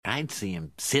I'd see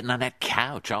him sitting on that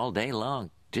couch all day long,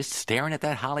 just staring at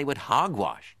that Hollywood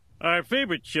hogwash. Our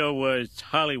favorite show was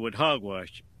Hollywood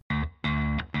Hogwash.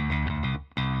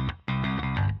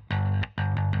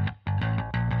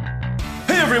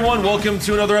 Hey everyone, welcome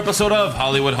to another episode of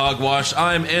Hollywood Hogwash.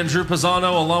 I'm Andrew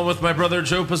Pisano, along with my brother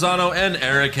Joe Pisano and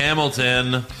Eric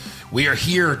Hamilton. We are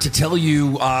here to tell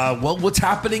you, what's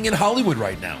happening in Hollywood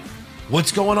right now.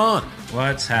 What's going on?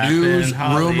 What's happening News, in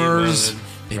Hollywood, rumors,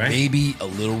 and right? maybe a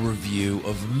little review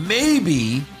of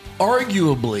maybe,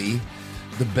 arguably,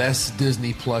 the best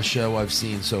Disney Plus show I've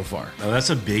seen so far. Oh, that's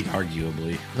a big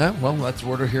arguably. Yeah, well, that's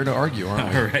what we're here to argue, aren't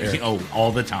we? All right. Eric? Oh,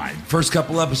 all the time. First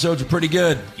couple episodes are pretty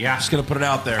good. Yeah. Just going to put it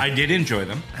out there. I did enjoy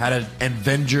them. Had an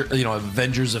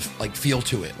Avengers feel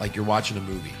to it, like you're watching a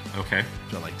movie. Okay.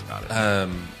 Which I liked about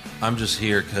it. I'm just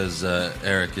here because,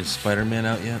 Eric, is Spider-Man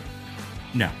out yet?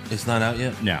 No. It's not out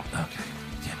yet? No. Okay.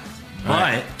 Damn it.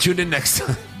 But, Tune in next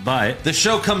time. but The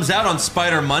show comes out on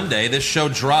Spider Monday. This show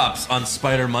drops on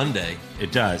Spider Monday.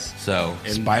 it does. So,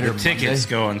 And Spider the tickets Monday?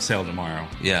 go on sale tomorrow.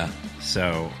 yeah.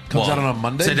 So, Comes out on a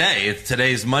Monday?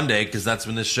 Today's Monday because that's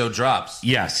when this show drops.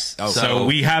 yes. Oh. So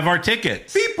we have our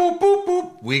tickets. Beep, boop, boop,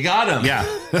 boop. We got them.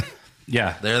 Yeah.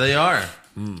 Yeah. There they are.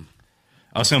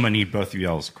 Also, I'm going to need both of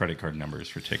y'all's credit card numbers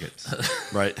for tickets.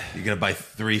 Right. You're going to buy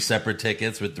 3 separate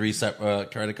tickets with 3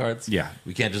 separate credit cards? Yeah.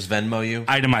 We can't just Venmo you?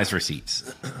 Itemized receipts.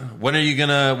 When are you going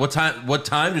to... What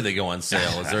time do they go on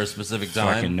sale? Is there a specific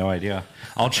time? Fucking no idea.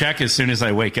 I'll check as soon as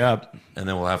I wake up. And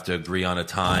then we'll have to agree on a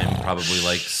time, probably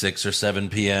like 6 or 7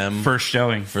 p.m. First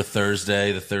showing. for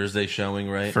Thursday, the Thursday showing,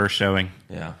 right? First showing.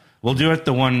 Yeah. We'll do it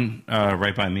the one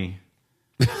right by me.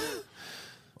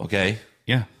 Okay.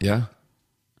 Yeah. Yeah.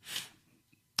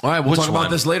 All right, we'll Which talk about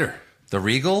one? this later. The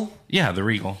Regal? Yeah, the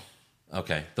Regal.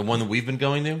 Okay. The one that we've been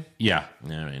going to? Yeah. All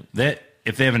right.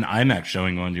 If they have an IMAX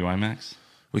showing, going to do IMAX?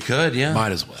 We could, yeah.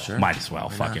 Might as well. Sure. Might as well.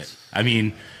 Fuck not? it. I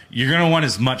mean, you're going to want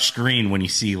as much screen when you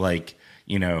see, like,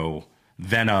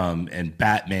 Venom and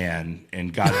Batman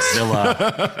and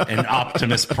Godzilla and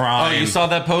Optimus Prime. Oh, you saw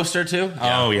that poster too?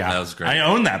 Oh, yeah. That was great. I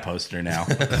own that poster now.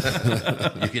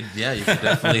 You could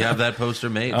definitely have that poster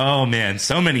made. Oh, man.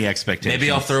 So many expectations.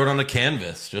 Maybe I'll throw it on a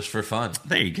canvas just for fun.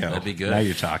 There you go. That'd be good. Now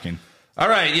you're talking. All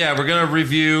right, yeah, we're going to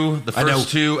review the I know.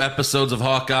 first 2 episodes of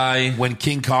Hawkeye. When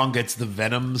King Kong gets the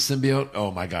Venom symbiote,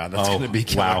 oh my God, that's going to be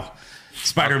killer. Wow.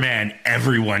 Spider-Man,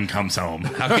 everyone comes home.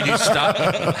 How do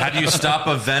you stop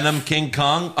a Venom King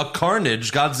Kong? A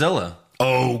Carnage Godzilla.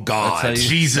 Oh That's how God, you-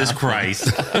 Jesus Christ.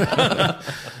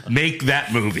 Make that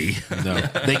movie. no,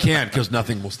 they can't because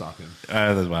nothing will stop him.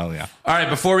 Well, yeah. All right,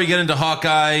 before we get into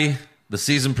Hawkeye, the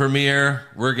season premiere,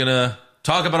 we're going to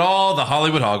talk about all the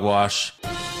Hollywood hogwash.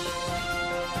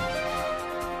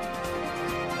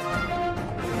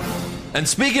 And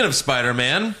speaking of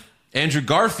Spider-Man, Andrew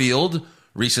Garfield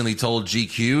recently told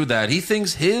GQ that he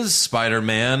thinks his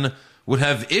Spider-Man would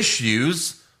have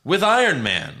issues with Iron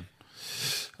Man.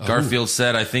 Garfield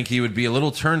said, I think he would be a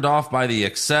little turned off by the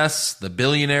excess, the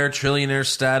billionaire, trillionaire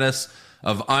status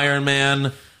of Iron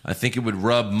Man. I think it would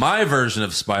rub my version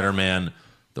of Spider-Man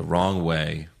the wrong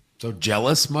way. So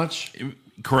jealous much?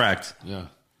 Correct. Yeah.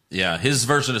 Yeah, his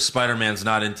version of Spider-Man's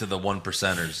not into the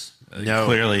 1%ers. No.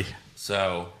 Clearly.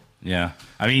 So, Yeah.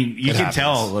 I mean, you It can happens.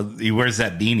 tell he wears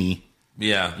that beanie,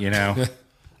 yeah. you know?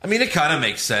 I mean, it kind of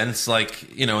makes sense.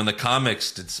 Like, in the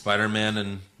comics, did Spider-Man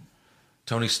and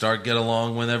Tony Stark get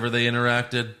along whenever they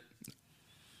interacted?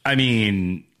 I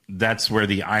mean, that's where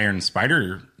the Iron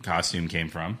Spider costume came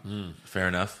from. Fair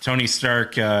enough. Tony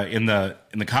Stark in the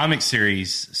comic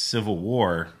series Civil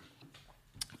War,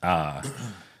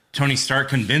 Tony Stark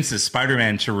convinces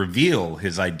Spider-Man to reveal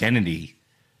his identity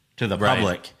to the Right.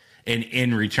 public, and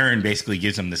in return, basically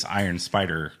gives him this Iron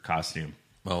Spider costume.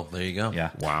 Well, there you go. Yeah.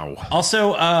 Wow.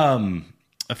 Also,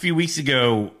 a few weeks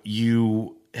ago,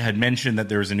 you had mentioned that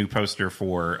there was a new poster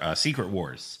for Secret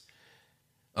Wars,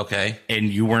 Okay. and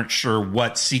you weren't sure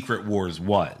what Secret Wars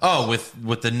was. Oh,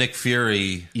 with the Nick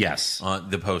Fury Yes. on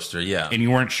the poster, yeah. And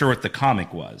you weren't sure what the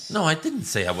comic was. No, I didn't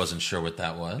say I wasn't sure what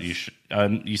that was.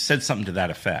 You said something to that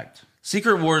effect.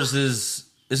 Secret Wars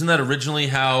isn't that originally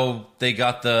how they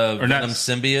got the Or not- Venom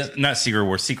symbiote? Not Secret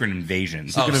Wars, Secret Invasion.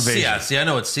 See, I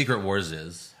know what Secret Wars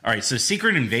is. All right, so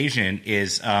Secret Invasion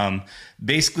is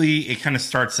basically, it kind of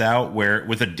starts out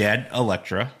with a dead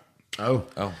Elektra. Oh,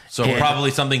 So And-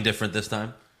 probably something different this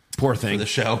time poor for thing. the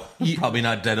show. Probably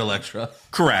not dead Elektra.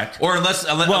 Correct. Or unless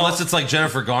it's like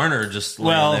Jennifer Garner just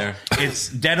laying there. It's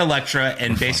dead Elektra,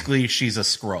 and basically she's a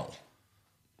Skrull.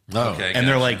 Oh, Okay. And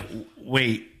they're gotcha. like,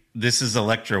 wait, this is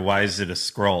Elektra. Why is it a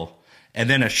Skrull? And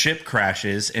then a ship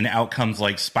crashes, and out comes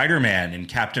like Spider-Man and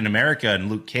Captain America and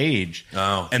Luke Cage.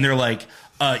 Oh. And they're like,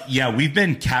 Yeah, we've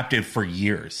been captive for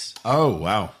years. Oh,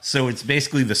 wow. So it's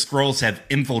basically the Skrulls have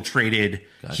infiltrated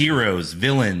heroes,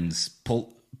 villains,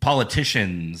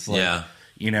 politicians. Like, Yeah.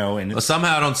 You know, and Well,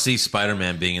 somehow I don't see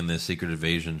Spider-Man being in the Secret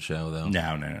Invasion show, though. no.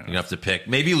 You're going to have to pick.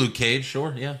 Maybe Luke Cage,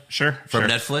 sure, yeah. Sure. From sure.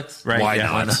 Netflix? Right. Why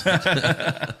yeah.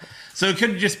 not? So it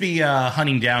could just be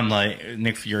hunting down, like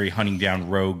Nick Fury hunting down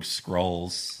rogue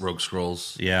Skrulls. Rogue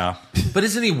Skrulls. Yeah. But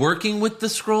isn't he working with the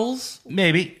Skrulls?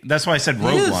 Maybe. That's why I said He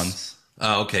rogue is. ones.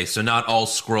 Oh, okay. So not all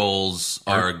Skrulls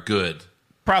are good.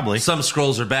 Probably. Some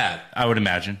Skrulls are bad. I would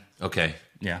imagine. Okay.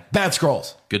 Yeah. Bad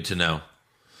Scrolls. Good to know.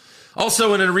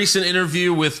 Also, in a recent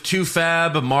interview with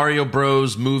 2Fab, Mario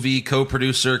Bros. Movie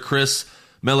co-producer Chris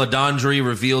Meledandri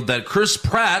revealed that Chris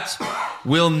Pratt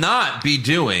will not be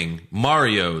doing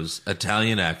Mario's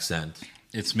Italian accent.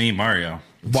 It's me, Mario.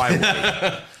 Why would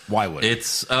he? Why would he?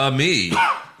 It's me,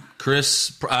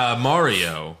 Chris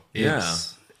Mario.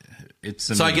 It's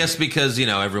So I guess because,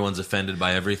 everyone's offended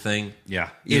by everything. Yeah.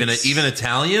 Even It's-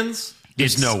 Italians?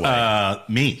 There's no way.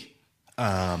 Me.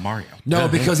 Mario. No,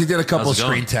 because he did a couple of How's it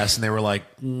going? screen tests, and they were like,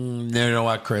 no, you know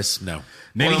what, Chris? No.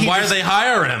 Maybe Well, then he why just, do they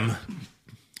hire him?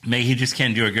 Maybe he just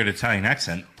can't do a good Italian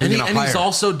accent. And, gonna he's hire?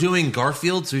 also doing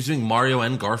Garfield, so he's doing Mario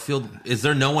and Garfield. Is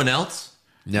there no one else?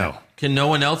 No. Can no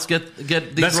one else get these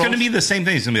That's going to roles? be the same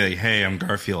thing. He's going to be like, hey, I'm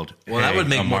Garfield. Well, Hey, that would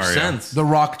make I'm more Mario. sense. The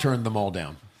Rock turned them all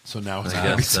down. So now it's I gotta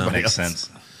be guess so. somebody Makes else.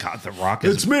 sense. God, The Rock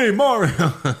is... me,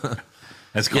 Mario.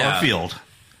 That's Yeah. Garfield.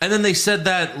 And then they said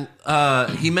that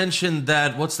he mentioned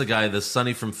that what's the guy, the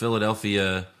Sonny from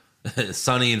Philadelphia,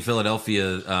 Sonny in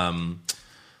Philadelphia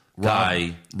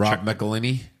guy, Rob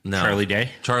McElhenney. no, Charlie Day?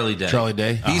 Charlie Day, Charlie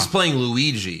Day. He's playing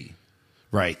Luigi,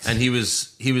 Right. and he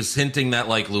was hinting that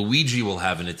like Luigi will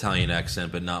have an Italian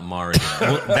accent, but not Mario.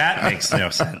 Well, that makes no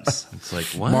sense. It's like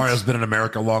what? Mario's been in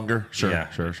America longer. Sure,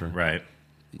 Yeah. sure. Right.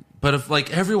 But if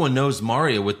like everyone knows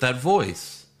Mario with that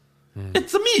voice,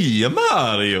 it's me,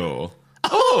 Mario.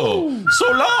 Oh,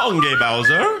 so long, Gay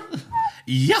Bowser.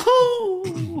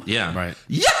 Yahoo! Yeah. Right.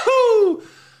 Yahoo!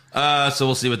 So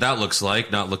we'll see what that looks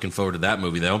like. Not looking forward to that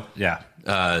movie, though. Yeah.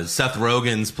 Seth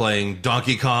Rogen's playing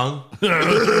Donkey Kong.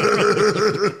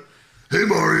 Hey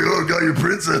Mario, I got your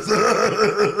princess.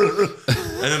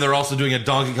 And then they're also doing a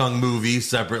Donkey Kong movie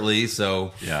separately,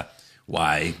 so Yeah.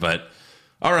 why? But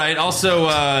all right. Also,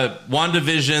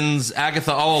 WandaVision's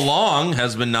Agatha All Along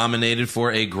has been nominated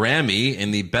for a Grammy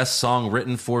in the Best Song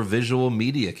Written for Visual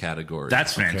Media category.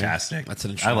 That's fantastic. That's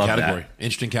an I interesting love category. That.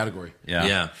 Interesting category. Yeah.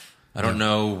 Yeah. I don't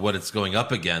know what it's going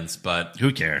up against, but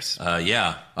Who cares?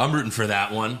 yeah, I'm rooting for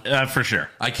that one. For sure.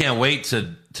 I can't wait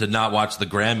to not watch the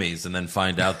Grammys and then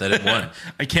find out that it won.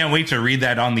 I can't wait to read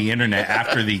that on the internet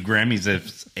after the Grammys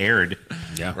have aired.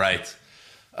 Yeah. Right.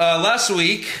 Last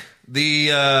week, the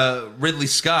Ridley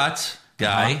Scott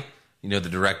guy, the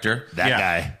director, That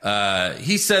Yeah. guy.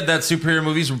 he said that superhero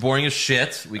movies were boring as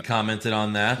shit. We commented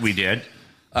on that. We did.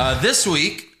 This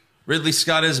week, Ridley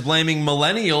Scott is blaming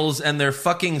millennials and their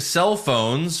fucking cell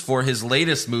phones for his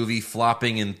latest movie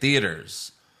flopping in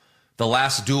theaters. The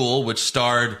Last Duel, which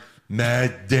starred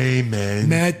Matt Damon.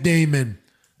 Matt Damon.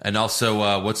 And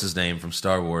also, what's his name from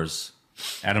Star Wars?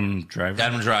 Adam Driver.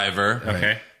 Adam Driver.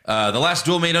 Okay. The Last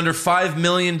Duel made under $5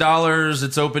 million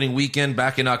its opening weekend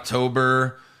back in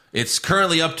October. It's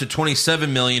currently up to $27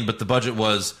 million, but the budget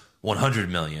was $100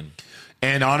 million.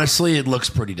 And honestly, it looks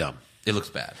pretty dumb. It looks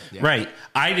bad. Right.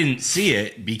 I didn't see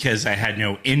it because I had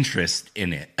no interest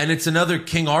in it. And it's another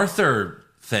King Arthur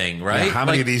thing, right? How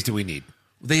many of these do we need?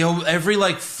 They every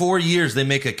 4 years they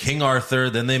make a King Arthur,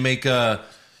 then they make a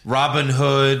Robin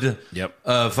Hood, Yep.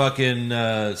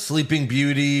 fucking Sleeping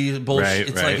Beauty bullshit. Right,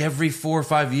 It's right. like every 4 or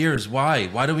 5 years. Why?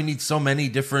 Why do we need so many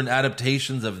different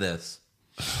adaptations of this?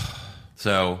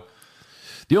 So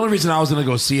The only reason I was going to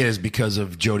go see it is because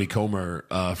of Jodie Comer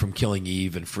from Killing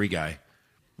Eve and Free Guy,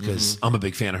 because I'm a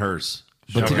big fan of hers.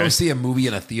 But to Okay. go see a movie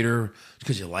in a theater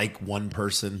because you like one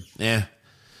person, well,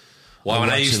 I'll when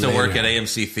I watch used it to work later. at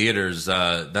AMC theaters,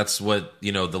 that's what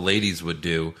the ladies would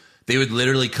do. They would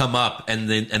literally come up and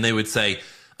they would say,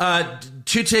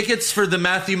 2 tickets for the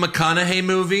Matthew McConaughey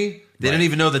movie. They didn't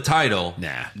even know the title.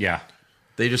 nah. Yeah.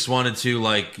 They just wanted to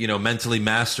mentally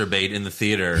masturbate in the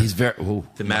theater. He's very. Ooh.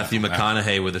 to Matthew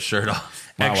McConaughey with a shirt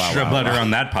off. Extra butter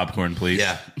on that popcorn, please.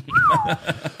 Yeah.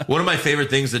 One of my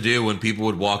favorite things to do when people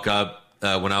would walk up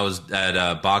when I was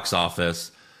at box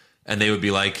office and they would be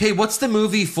like, "Hey, what's the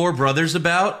movie Four Brothers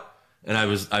about?" And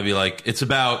I'd be like, "It's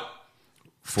about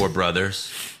 4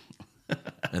 brothers."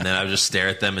 And then I would just stare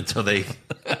at them until they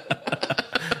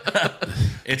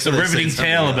It's a They say riveting something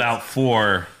tale else. about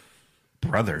 4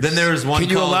 brothers. Then there was one Can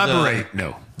you called, elaborate?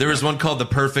 No. There was one called The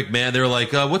Perfect Man. They were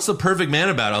like, what's The Perfect Man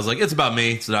about? I was like, it's about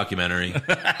me. It's a documentary. Did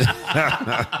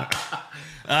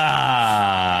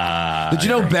you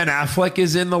know Ben Affleck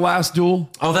is in The Last Duel?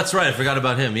 Oh, that's right. I forgot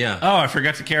about him. Yeah. Oh, I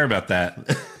forgot to care about that.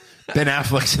 Ben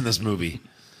Affleck's in this movie.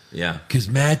 Yeah. Because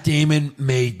Matt Damon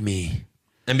made me.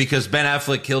 And because Ben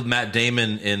Affleck killed Matt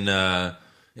Damon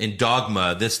in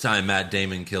Dogma, this time Matt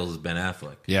Damon kills Ben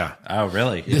Affleck. Yeah. Oh,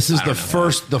 really? This is the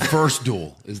first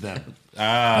duel. Is that?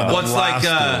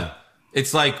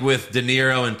 It's like with De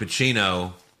Niro and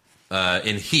Pacino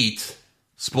in Heat.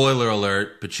 Spoiler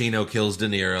alert: Pacino kills De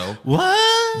Niro.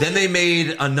 What? Then they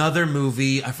made another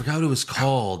movie. I forgot what it was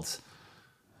called.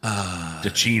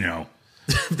 DeCino.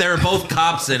 They were both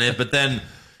cops in it, but then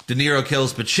De Niro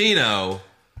kills Pacino,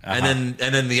 and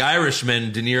then The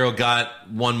Irishman. De Niro got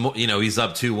one more. He's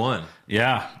up 2-1.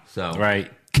 Yeah. So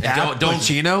right. Don't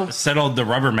Pacino settled the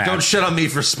rubber match. Don't shit on me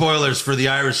for spoilers for The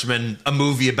Irishman, a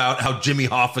movie about how Jimmy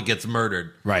Hoffa gets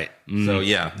murdered. right? So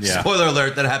yeah, spoiler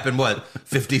alert. That happened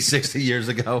 50, 60 years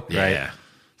ago. Right. Yeah.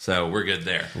 So we're good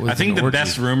there. I think the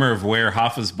best rumor of where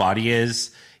Hoffa's body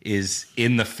is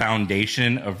in the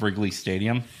foundation of Wrigley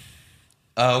Stadium.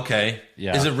 Oh, okay.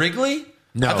 Yeah. Is it Wrigley?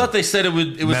 No. I thought they said it was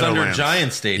under Meadowlands.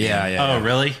 Giant Stadium. Yeah. Oh,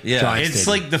 really? Yeah. Giant It's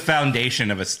Stadium. like the foundation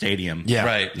of a stadium. Yeah.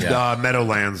 Right.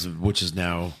 Meadowlands, which is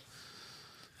now.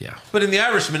 Yeah. But in The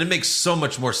Irishman, it makes so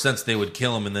much more sense they would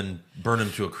kill him and then burn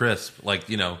him to a crisp. Like,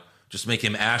 just make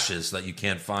him ashes that you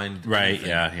can't find. Right. anything.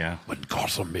 Yeah. When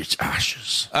Gotham meets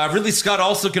ashes. Ridley Scott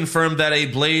also confirmed that a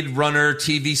Blade Runner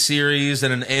TV series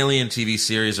and an Alien TV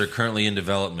series are currently in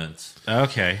development.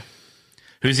 Okay.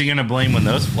 Who's he going to blame when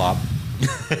those flop?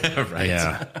 Right.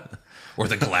 Yeah. Or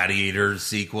the Gladiator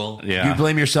sequel. Yeah. You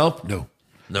blame yourself? No.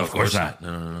 No, of course not. No.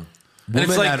 And Woman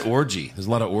it's like, at orgy. There's a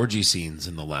lot of orgy scenes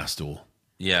in The Last Duel.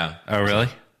 yeah. Oh, really?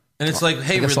 And it's like,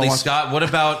 hey, guess I'll Ridley watch- Scott, what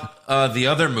about the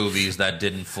other movies that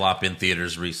didn't flop in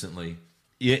theaters recently?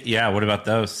 Yeah. What about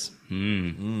those?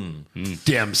 Damn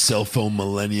cell phone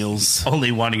millennials.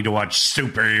 Only wanting to watch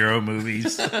superhero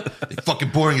movies and Fucking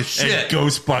boring as shit.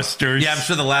 Ghostbusters. Yeah, I'm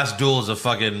sure The Last Duel is a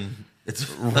fucking... It's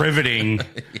riveting.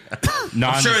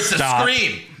 Non-stop. I'm sure it's a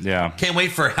scream. Yeah. Can't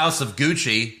wait for House of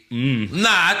Gucci.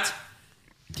 Not.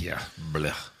 Yeah.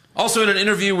 Blech. Also, in an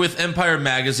interview with Empire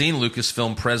Magazine,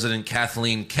 Lucasfilm president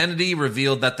Kathleen Kennedy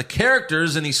revealed that the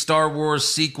characters in the Star Wars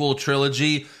sequel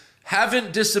trilogy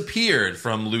haven't disappeared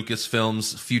from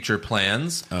Lucasfilm's future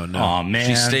plans. Oh, no. Aw, man.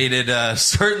 She stated,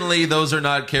 certainly those are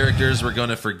not characters we're going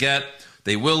to forget.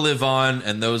 They will live on,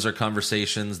 and those are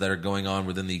conversations that are going on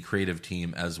within the creative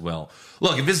team as well.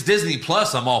 Look, if it's Disney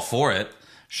Plus, I'm all for it.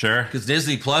 Sure. Because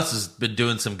Disney Plus has been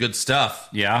doing some good stuff.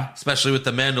 Yeah. Especially with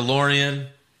The Mandalorian.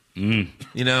 We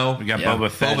got Boba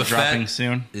Fett dropping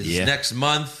soon. Is Yeah. next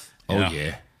month. Oh, Yeah.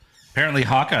 yeah. Apparently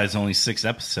Hawkeye is only 6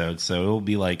 episodes, so it'll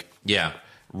be like Yeah,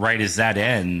 right as that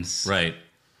ends. right.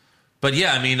 But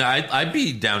yeah, I mean, I'd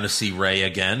be down to see Rey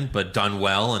again, but done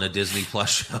well in a Disney Plus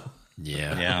show.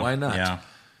 Yeah. Yeah. Why not? Yeah.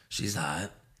 She's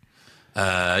hot.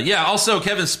 Also,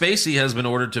 Kevin Spacey has been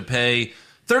ordered to pay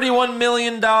 $31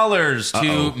 million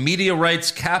to Media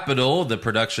Rights Capital, the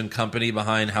production company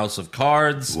behind House of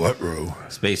Cards. What, bro?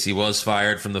 Spacey was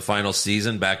fired from the final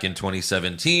season back in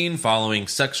 2017 following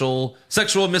sexual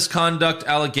misconduct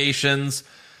allegations,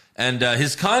 and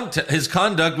his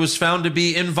conduct was found to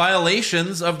be in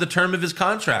violations of the term of his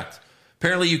contract.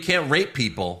 Apparently, you can't rape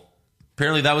people.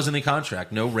 Apparently, that was in the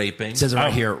contract. No raping. It says it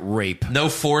right here, rape. No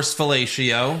forced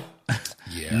fellatio.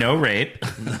 Yeah. No rape.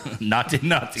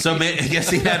 Nothing. So I guess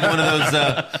he had one of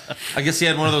those. I guess he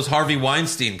had one of those Harvey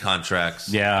Weinstein contracts.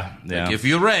 Yeah. Like, if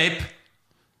you rape,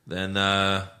 then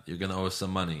you're gonna owe us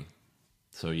some money.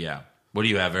 So yeah, what do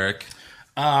you have, Eric?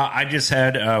 I just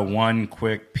had one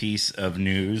quick piece of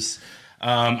news.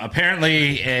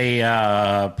 Apparently,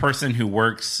 a person who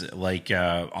works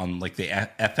on the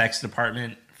FX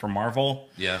department for Marvel,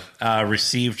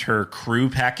 received her crew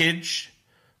package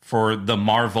for the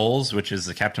Marvels, which is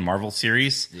the Captain Marvel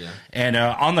series. Yeah. And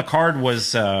on the card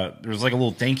was there was like a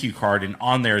little thank you card, and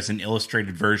on there is an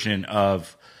illustrated version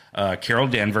of Carol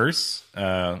Danvers,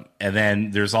 and then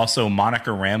there's also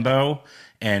Monica Rambeau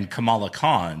and Kamala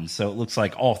Khan. So it looks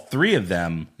like all three of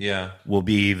them will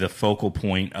be the focal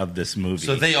point of this movie.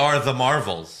 So they are the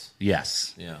Marvels.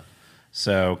 Yes. Yeah.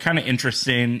 So kind of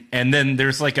interesting. And then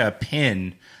there's like a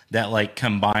pin that like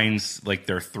combines like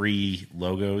their three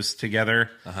logos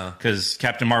together. Because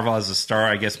Captain Marvel has a star.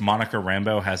 I guess Monica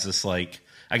Rambeau has this like,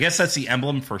 I guess that's the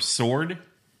emblem for sword.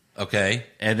 Okay.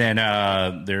 And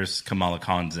then there's Kamala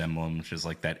Khan's emblem, which is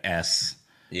like that S.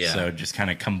 Yeah. So it just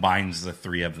kind of combines the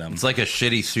three of them. It's like a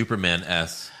shitty Superman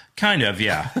S. Kind of,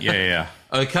 yeah. Yeah.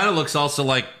 It kind of looks also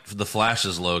like the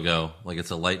Flash's logo, like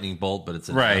it's a lightning bolt, but it's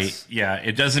a Right. S. Yeah.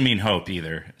 It doesn't mean hope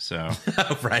either. So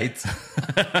Right.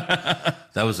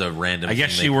 That was a random. I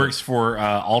guess thing she they works for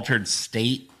Altered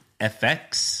State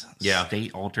FX. Yeah.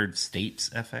 Altered States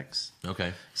FX. put.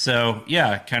 Okay. So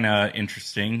yeah, kind of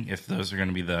interesting if those are going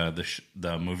to be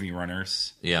the movie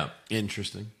runners. Yeah.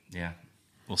 Interesting. Yeah,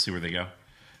 we'll see where they go.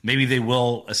 Maybe they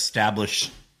will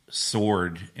establish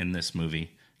Sword in this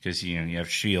movie because you have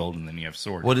Shield and then you have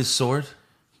Sword. What is Sword?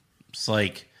 It's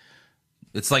like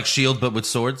It's like Shield, but with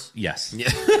swords. yes,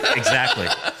 exactly.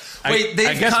 Wait,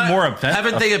 I guess more of that.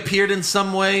 haven't they appeared in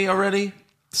some way already?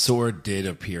 Sword did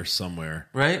appear somewhere.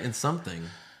 Right, in something,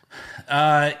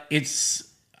 It's.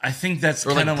 I think that's or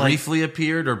kind like of like. briefly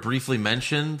appeared or briefly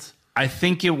mentioned. I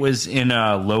think it was in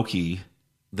Loki.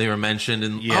 They were mentioned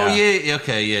in. Yeah. Oh yeah,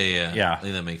 okay, yeah. Yeah. I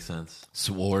think that makes sense.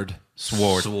 Sword.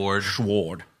 Sword.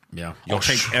 Sword. Yeah. I'll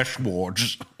take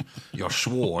S-words. Your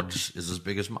swords is as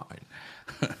big as mine.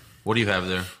 What do you have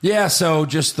there? Yeah, so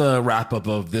just the wrap up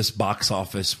of this box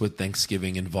office with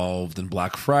Thanksgiving involved and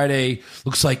Black Friday.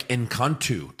 Looks like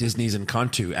Encanto, Disney's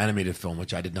Encanto animated film,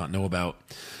 which I did not know about,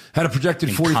 had a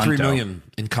projected 43 Encanto. million.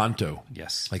 Encanto.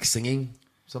 Yes. Like singing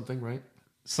something, right?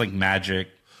 It's like magic.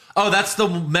 Oh, that's the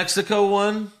Mexico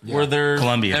one where they're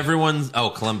Colombian. Everyone's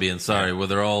Colombian. Sorry, where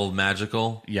they're all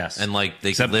magical. Yes. and like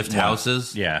they Except can lift one.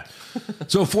 houses. Yeah.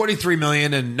 So 43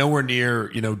 million and nowhere near,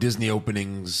 Disney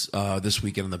openings this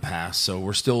weekend in the past. So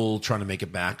we're still trying to make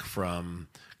it back from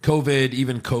COVID.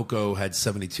 Even Coco had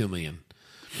 72 million.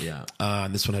 Yeah.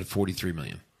 And this one had 43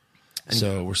 million.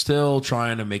 So we're still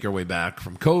trying to make our way back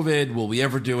from COVID. Will we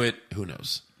ever do it? Who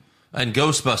knows? And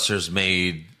Ghostbusters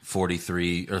made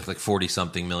 43 or like 40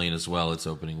 something million as well. Its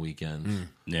opening weekend.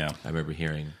 Yeah. I remember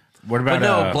hearing. What about But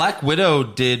no, Black Widow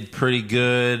did pretty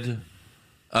good.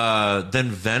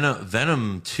 Then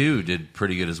Venom 2 did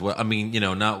pretty good as well. I mean,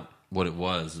 not what it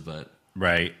was, but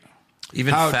right?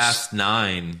 even How- Fast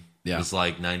 9 Yeah. was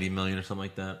like 90 million or something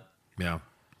like that. Yeah.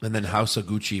 And then House of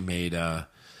Gucci made,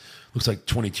 looks like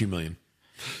 22 million.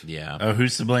 Yeah. Oh,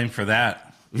 who's to blame for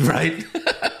that? Right?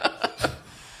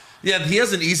 Yeah, he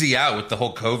has an easy out with the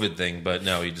whole COVID thing, but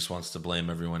no, he just wants to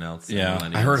blame everyone else. Yeah.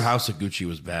 Everyone I heard else. House of Gucci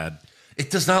was bad. It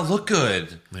does not look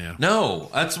good. Yeah. No,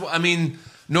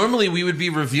 normally we would be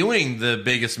reviewing the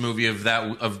biggest movie of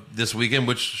this weekend,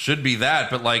 which should be that,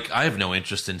 but like I have no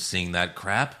interest in seeing that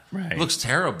crap. Right. It looks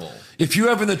terrible. If you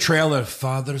have in the trailer,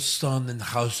 Father, Son, and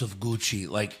House of Gucci,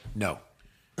 like, no.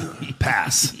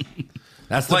 Pass.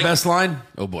 That's the Like- best line?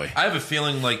 Oh, boy. I have a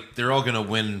feeling like they're all going to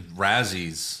win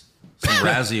Razzies. Some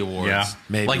Razzie awards. Yeah,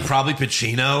 maybe. Like probably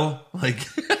Pacino. Like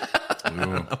I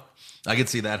don't know. I could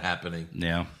see that happening.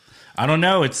 Yeah. I don't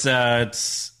know. It's a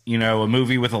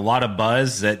movie with a lot of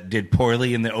buzz that did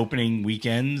poorly in the opening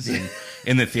weekends and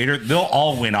in the theater. They'll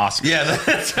all win Oscars. Yeah,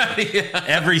 that's right. Yeah.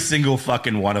 Every single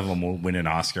fucking one of them will win an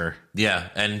Oscar. Yeah,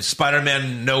 and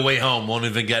Spider-Man No Way Home won't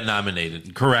even get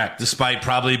nominated. Correct. Despite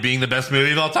probably being the best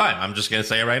movie of all time. I'm just going to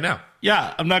say it right now.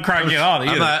 Yeah, I'm not crying it out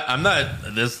either. I'm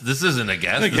not. This isn't a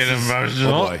guess. Get This is,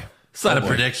 emotional. Oh, boy. it's not a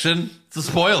prediction. It's a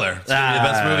spoiler. It's gonna be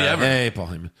the best movie ever. Hey, Paul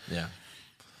Heyman. Yeah.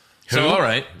 So all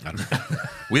right,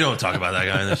 we don't talk about that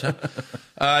guy in the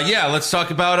show. Yeah, let's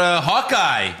talk about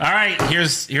Hawkeye. All right,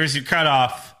 here's your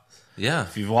cutoff. Yeah,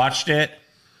 If you've watched it,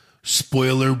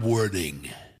 Spoiler warning.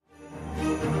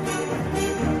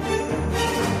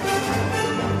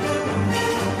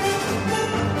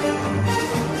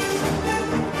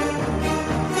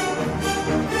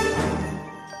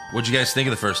 what'd you guys think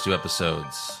of the first two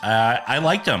episodes? I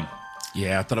liked them.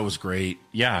 Yeah, I thought it was great.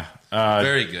 Yeah,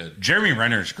 Very good. Jeremy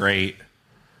Renner's great.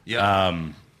 Yeah,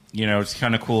 It's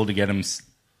kind of cool to get him,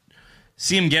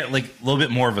 see him get like a little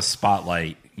bit more of a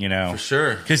spotlight. for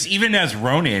sure. Because even as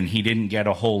Ronin, he didn't get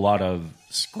a whole lot of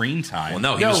screen time. Well,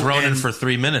 no, he No, was Ronin and- for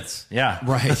 3 minutes. Yeah.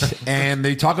 Right. And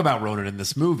they talk about Ronan in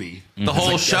this movie. The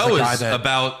whole like- show as a guy is that-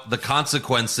 about the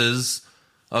consequences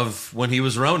of when he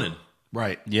was Ronin.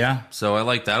 Right. Yeah. So I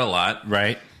like that a lot.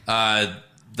 Right.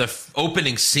 The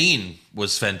opening scene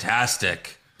was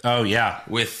fantastic Oh, yeah.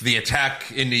 with the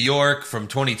attack in New York from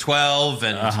 2012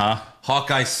 and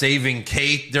Hawkeye saving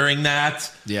Kate during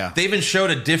that. Yeah. They even showed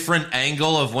a different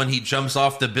angle of when he jumps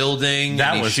off the building That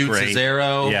and he was shoots great. his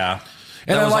arrow. Yeah.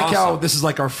 And That I was like how awesome. this is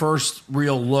like our first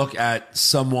real look at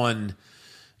someone,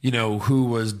 who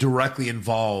was directly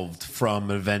involved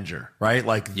from an Avenger, right?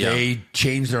 Like Yeah. they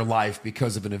changed their life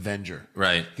because of an Avenger.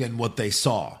 Right. And what they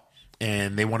saw.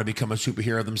 And they want to become a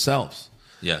superhero themselves.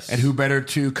 Yes. And who better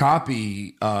to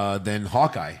copy than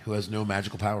Hawkeye, who has no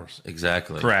magical powers?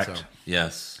 Exactly. Correct. So-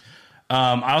 Yes.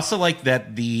 I also like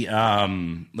that the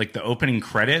opening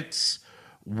credits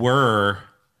were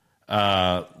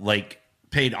like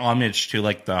paid homage to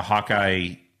like the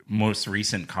Hawkeye most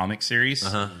recent comic series.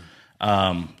 You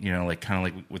know, like kind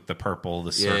of like with the purple,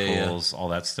 the circles, all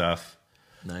that stuff.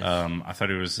 Nice. I thought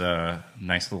it was a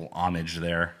nice little homage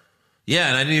there. Yeah,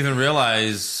 and I didn't even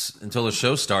realize until the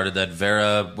show started that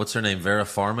Vera, what's her name? Vera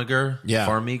Farmiga? Yeah.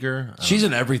 Farmiga? She's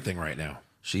in everything right now.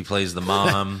 She plays the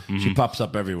mom. She pops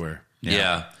up everywhere.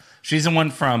 Yeah. She's the one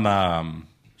from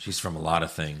She's from a lot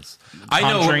of things.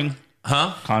 Conjuring. I know.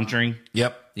 Huh? Conjuring.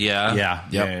 Yep. Yeah. Yeah.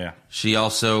 Yep. Yeah. She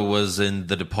also was in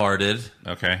The Departed.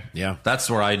 Okay. Yeah. That's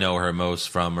where I know her most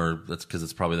from, or that's because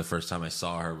it's probably the first time I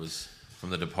saw her was from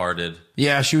The Departed.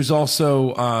 Yeah, she was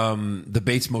also the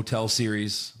Bates Motel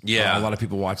series. Yeah. A lot of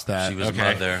people watch that. She was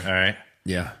Okay. Mother. All right.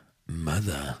 Yeah.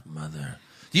 Mother.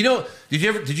 Do you know?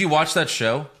 Did you watch that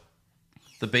show,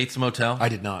 The Bates Motel? I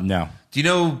did not. No. Do you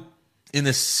know in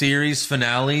the series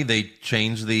finale they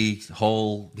changed the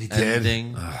whole did?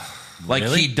 ending? Like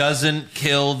Really? he doesn't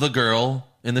kill the girl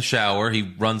in the shower; he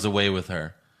runs away with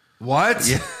her. What?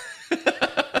 Yeah.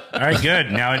 All right.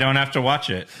 Good. Now I don't have to watch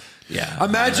it. Yeah,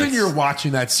 Imagine you're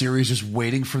watching that series just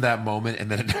waiting for that moment and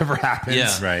then it never happens.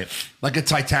 Yeah. Right. Like a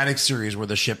Titanic series where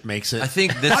the ship makes it. I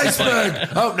think this is like, Iceberg!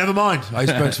 Oh, never mind.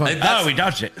 Iceberg's fine. Oh, we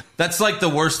dodged it. that's like the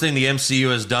worst thing the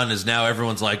MCU has done. Is now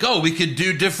everyone's like, "Oh, we could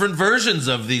do different versions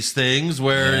of these things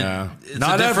where Yeah. it's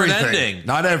Not a different everything. ending."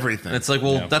 Not everything. And it's like,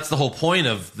 well, that's the whole point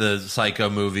of the Psycho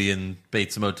movie and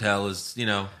Bates Motel is,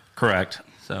 Correct.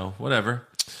 so whatever.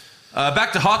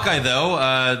 Back to Hawkeye, though.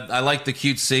 I like the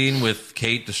cute scene with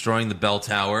Kate destroying the bell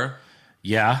tower.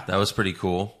 Yeah. That was pretty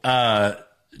cool.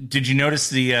 Did you notice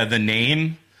the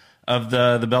name of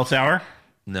the bell tower?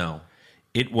 No.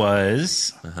 It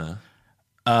was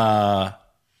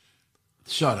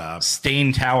Shut up.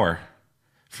 Stane Tower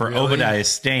for Really? Obadiah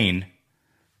Stane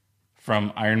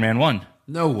from Iron Man 1.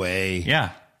 No way.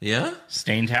 Yeah. Yeah?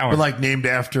 Stane Tower. But like named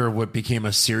after what became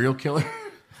a serial killer?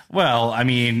 Well, I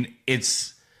mean,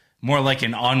 it's more like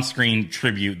an on-screen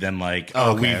tribute than like,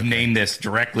 we've named this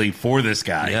directly for this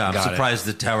guy. Yeah, I'm Got it. surprised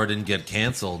the tower didn't get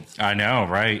canceled. I know,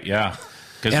 right? Yeah.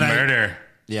 Because And murder.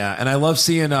 Yeah, and I love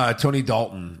seeing Tony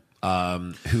Dalton,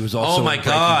 who's also Oh my in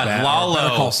Breaking God, Bad. Lalo.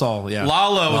 Better Call Saul, yeah.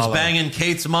 Lalo was Lalo. banging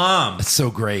Kate's mom. That's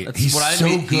so great. That's He's what I so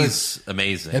mean. good He's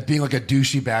amazing. at being like a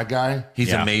douchey bad guy. He's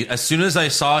Yeah. amazing. As soon as I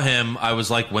saw him, I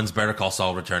was like, when's Better Call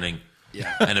Saul returning?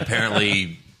 Yeah. And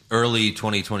apparently early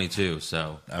 2022.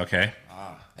 So, Okay.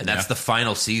 and that's the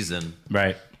final season,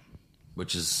 Right.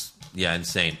 which is,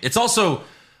 insane. It's also,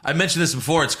 I mentioned this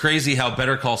before, it's crazy how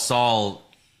Better Call Saul,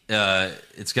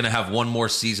 it's going to have one more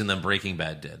season than Breaking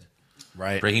Bad did.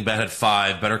 Right. Breaking Bad had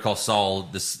 5. Better Call Saul,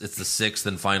 it's the 6th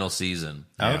and final season.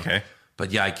 Okay.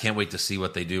 But yeah, I can't wait to see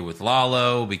what they do with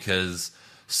Lalo because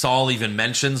Saul even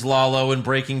mentions Lalo in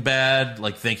Breaking Bad,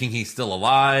 like thinking he's still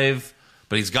alive,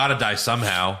 but he's got to die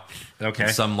somehow. Okay. In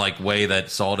some like way that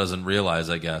Saul doesn't realize,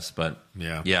 I guess. But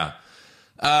Yeah.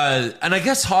 And I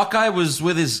guess Hawkeye was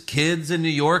with his kids in New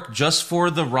York just for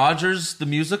the Rogers the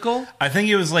musical. I think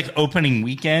it was like opening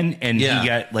weekend and Yeah. he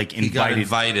got like He got invited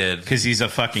invited because he's a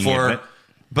fucking for. idiot.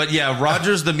 But yeah,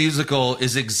 Rogers the musical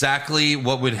is exactly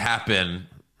what would happen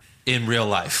in real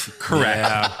life. Correct.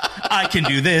 I can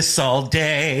do this all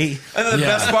day. And then the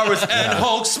Yeah. best part was, and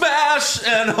Hulk smash,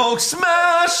 and Hulk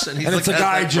smash. And, he's And it's a has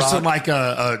guy that just rock. in like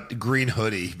a green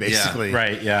hoodie, basically.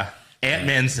 Right, yeah.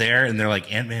 Ant-Man's there, and they're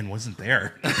like, Ant-Man wasn't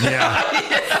there.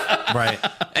 Yeah. Right.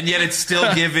 And yet it's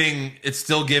still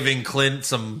giving Clint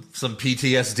some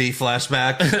PTSD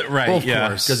flashback. Right, Well, of yeah.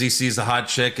 course. Because he sees a hot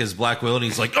chick as Black Widow, and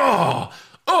he's like, oh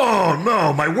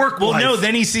no, my work Well, life. no,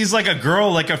 then he sees like a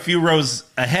girl like a few rows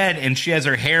ahead, and she has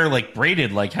her hair like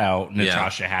braided like how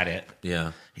Natasha had it.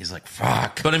 Yeah. He's like,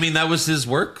 fuck. But I mean, that was his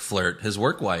work flirt, his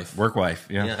work wife. Work wife,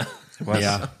 yeah. Yeah. It was.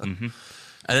 Yeah.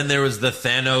 And then there was the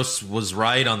Thanos was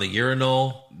right on the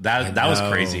urinal. That was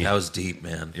know. crazy. That was deep,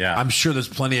 man. Yeah. I'm sure there's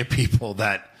plenty of people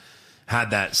that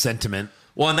had that sentiment.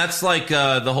 Well, and that's like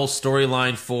the whole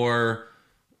storyline for.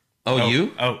 Oh,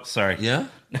 you? Oh, sorry. Yeah.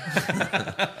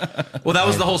 Well, that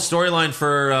was the whole storyline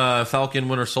for Falcon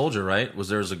Winter Soldier, right? Was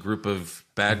there was a group of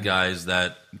bad guys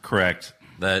that Correct.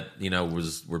 were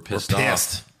pissed pissed.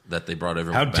 off that they brought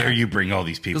everyone. How back. dare you bring all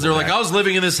these people Because they were like, back. I was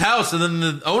living in this house, and then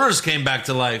the owners came back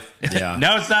to life. Yeah.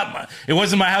 Now it's not. It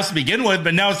wasn't my house to begin with,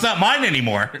 but now it's not mine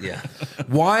anymore. Yeah.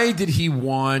 Why did he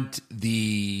want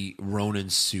the Ronin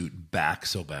suit back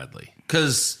so badly?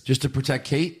 Because Just to protect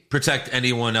Kate? protect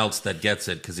anyone else that gets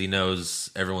it, because he knows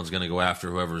everyone's going to go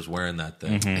after whoever's wearing that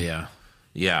thing. Yeah.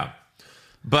 Yeah.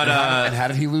 But, And how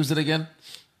did he lose it again?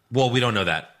 well, we don't know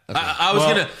that.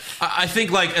 I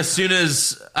think like as soon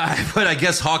as I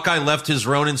guess Hawkeye left his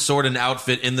Ronin sword and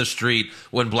outfit in the street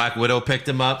when Black Widow picked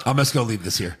him up. I'm just gonna leave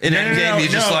this here. In Endgame,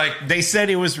 he's just like they said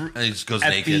it was he just goes at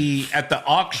naked. at the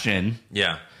auction.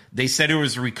 Yeah. They said it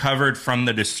was recovered from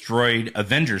the destroyed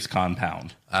Avengers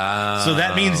compound. So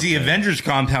that means the Avengers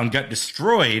compound got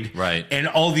destroyed, right? And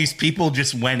all these people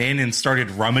just went in and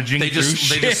started rummaging. They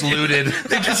just looted.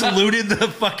 They just looted the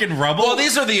fucking rubble. Well,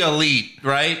 these are the elite,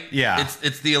 right? Yeah,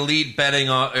 it's the elite betting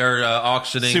or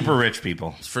auctioning super rich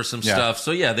people for some stuff.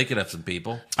 So yeah, they could have some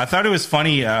people. I thought it was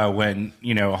funny when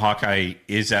Hawkeye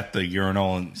is at the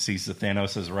urinal and sees the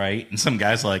Thanos is right, and some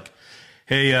guy's like,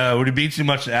 "Hey, would it be too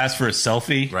much to ask for a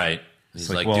selfie?" Right. He's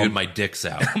like, well, dude, my dick's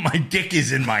out. My dick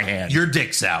is in my hand. Your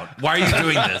dick's out. Why are you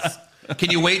doing this?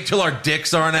 Can you wait till our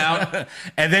dicks aren't out?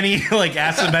 And then he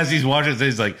asks him as he's washing.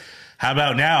 He's like, "How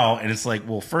about now?" And it's like,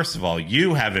 well, first of all,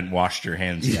 you haven't washed your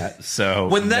hands yet. So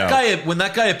when that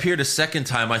guy appeared a second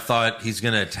time, I thought he's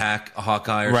gonna attack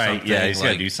Hawkeye or something. Yeah, he's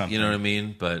gotta do something. You know what I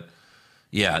mean? But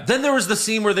yeah. Then there was the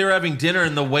scene where they were having dinner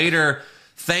and the waiter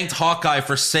thanked Hawkeye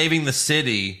for saving the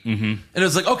city. Mm-hmm. And it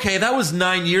was like, okay, that was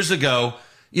 9 years ago.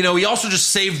 He also just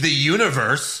saved the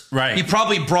universe. Right. He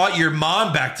probably brought your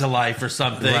mom back to life or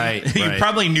something. Right. You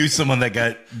probably knew someone that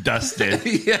got dusted.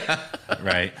 Yeah.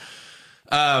 Right.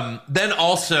 Then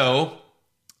also,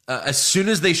 as soon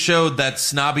as they showed that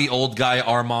snobby old guy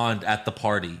Armand at the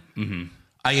party,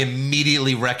 I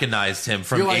immediately recognized him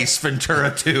from Ace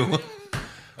Ventura 2.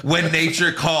 When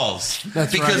Nature Calls.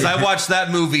 That's because right. I watched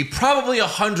that movie probably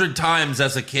 100 times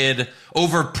as a kid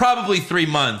over probably 3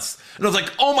 months. And I was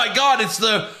like, oh my God, it's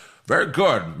the very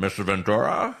good, Mr.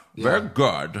 Ventura. Yeah. Very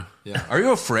good. Yeah. Are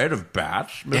you afraid of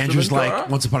bats, Mr. Andrew's Ventura? like,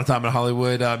 Once Upon a Time in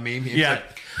Hollywood meme. Yeah.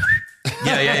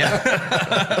 Yeah.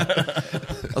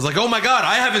 I was like, oh my God,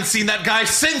 I haven't seen that guy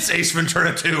since Ace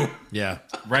Ventura 2. Yeah.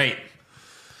 Right.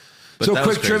 But So that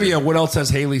was quick crazy. trivia, what else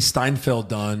has Haley Steinfeld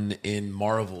done in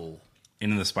Marvel?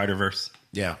 Into the Spider-Verse.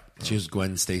 Yeah. She was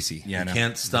Gwen Stacy. Yeah, I know.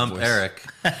 Can't stump voice. Eric.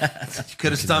 You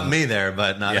could have stumped me there,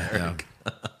 but not Eric.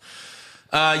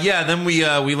 Yeah. Then we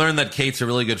learned that Kate's a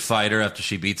really good fighter after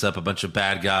she beats up a bunch of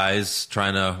bad guys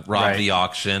trying to rob the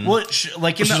auction. Well, in She's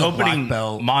the a opening black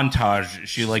belt. montage,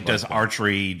 she does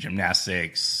archery,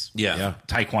 gymnastics, Yeah.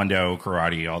 taekwondo,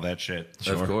 karate, all that shit.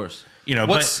 Of course.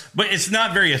 But it's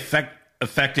not very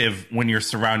effective when you're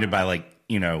surrounded by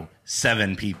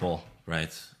 7 people.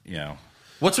 Right.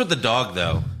 What's with the dog,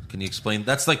 though? Can you explain?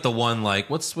 That's like the one,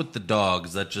 what's with the dog?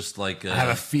 Is that just like... I have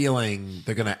a feeling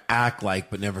they're going to act like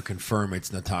but never confirm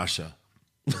it's Natasha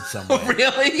in some way.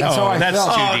 Really? That's how I that's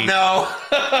felt. too deep. No.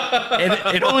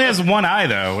 It only has one eye,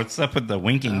 though. What's up with the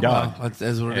winking dog? Well,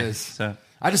 that's what it is. So-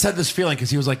 I just had this feeling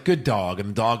because he was like, good dog. And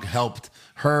the dog helped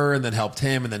her and then helped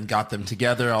him and then got them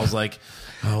together. I was like,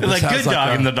 oh, this like has good dog,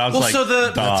 a and the dog's Well, like so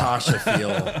the- dog. Natasha feel.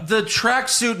 The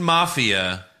tracksuit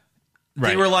mafia, they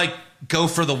Right. were like, go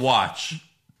for the watch.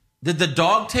 Did the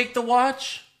dog take the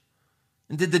watch?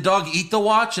 And did the dog eat the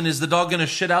watch? And is the dog going to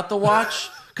shit out the watch?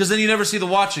 Because then you never see the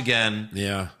watch again.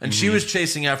 Yeah. And she was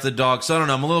chasing after the dog. So I don't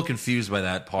know. I'm a little confused by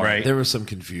that part. Right. There was some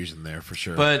confusion there for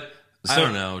sure. But I So-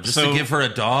 don't know. Just so- to give her a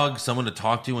dog, someone to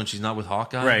talk to when she's not with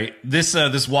Hawkeye? Right. This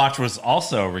watch was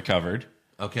also recovered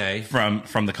Okay. from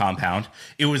the compound.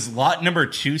 It was lot number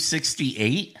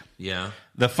 268. Yeah.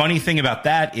 The funny thing about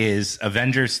that is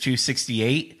Avengers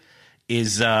 268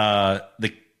 is the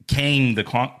Kang the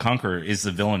Conqueror is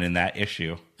the villain in that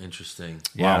issue. Interesting.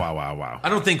 Yeah. Wow. I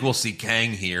don't think we'll see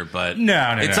Kang here, but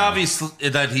No, it's no. obvious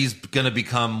that he's going to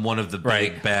become one of the big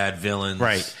Right. bad villains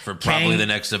Right. for probably Kang- the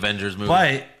next Avengers movie.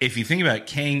 But if you think about it,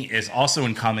 Kang is also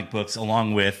in comic books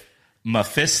along with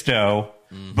Mephisto.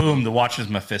 Boom, the watch is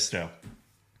Mephisto.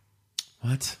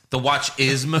 What? The watch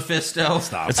is Mephisto.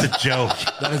 Stop. It's a joke.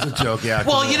 That is a joke, yeah.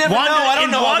 Well, you never know. I don't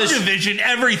in know all this. WandaVision,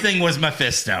 everything was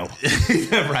Mephisto.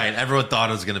 Right. Everyone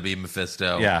thought it was going to be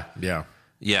Mephisto. Yeah. Yeah.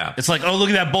 Yeah. It's like, oh, look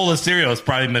at that bowl of cereal. It's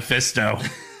probably Mephisto.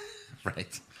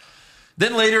 Right.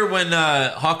 Then later, when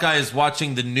Hawkeye is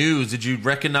watching the news, did you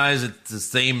recognize it's the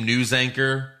same news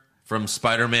anchor from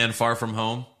Spider-Man: Far From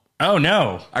Home? Oh,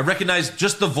 no. I recognized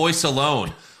just the voice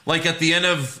alone. Like at the end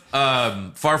of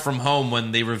Far From Home,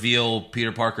 when they reveal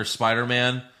Peter Parker's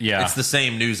Spider-Man, Yeah. it's the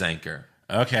same news anchor.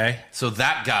 Okay. So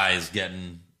that guy is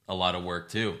getting a lot of work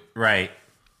too. Right.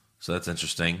 So that's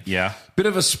interesting. Yeah. Bit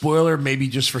of a spoiler, maybe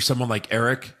just for someone like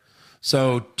Eric.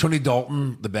 So Tony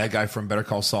Dalton, the bad guy from Better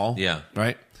Call Saul. Yeah.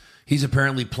 Right? He's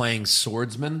apparently playing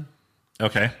swordsman.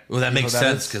 Okay. Well, that makes know what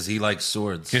that sense is? because he likes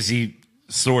swords. Because he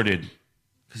sorted.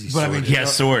 But I mean, He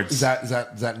has swords. Does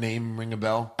that name ring a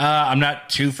bell? I'm not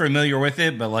too familiar with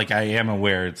it, but I am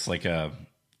aware it's like a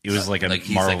it was like a Like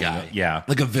he's Marvel, a guy. yeah,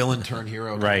 Like a villain turn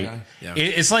hero. kind of right. guy? Yeah.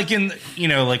 It's like in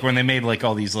like when they made like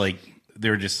all these like they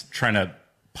were just trying to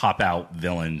pop out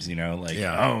villains, like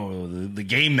the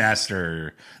game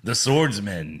master, the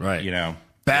swordsman, Right.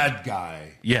 Bad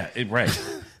guy. Yeah, right.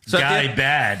 So Guy at the-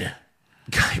 bad.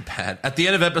 Guy bad. At the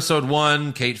end of episode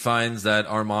 1, Kate finds that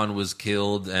Armand was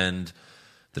killed and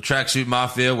the tracksuit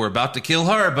mafia were about to kill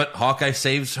her, but Hawkeye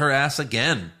saves her ass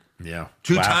again. Yeah.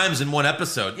 2 Wow. times in one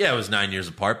episode. Yeah, it was 9 years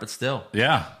apart, but still.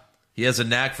 Yeah, He has a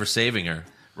knack for saving her.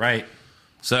 right.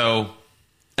 So,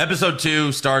 episode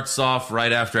 2 starts off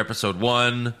right after episode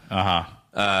 1.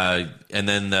 And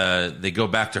then they go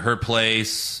back to her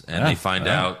place, and they find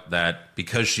out that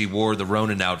because she wore the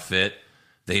Ronin outfit,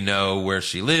 they know where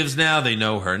she lives now. They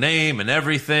know her name and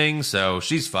everything, so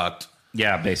she's fucked.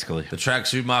 Yeah, basically. The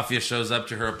tracksuit mafia shows up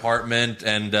to her apartment,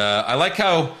 and I like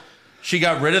how she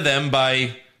got rid of them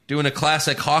by doing a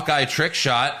classic Hawkeye trick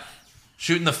shot,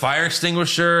 shooting the fire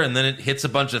extinguisher, and then it hits a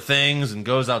bunch of things and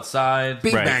goes outside.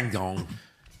 Bing Right. bang dong.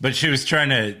 But she was trying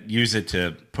to use it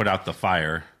to put out the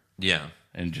fire Yeah.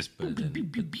 and just But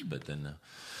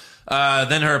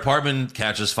then her apartment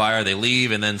catches fire. They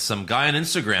leave, and then some guy on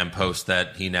Instagram posts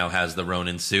that he now has the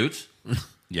Ronin suit,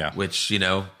 yeah. which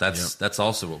that's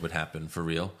also what would happen for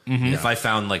real. Mm-hmm. If I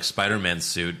found like Spider-Man's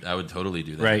suit, I would totally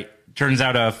do that. Right. Turns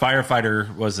out a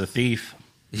firefighter was a thief.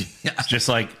 It's just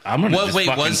like I'm gonna. Well, just wait,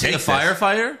 fucking was he take a this.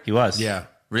 firefighter? He was. Yeah.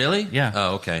 Really? Yeah.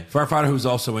 Oh, okay. Firefighter who's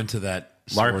also into that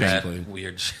LARPing. That sword play.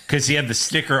 weird. Because he had the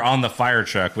sticker on the fire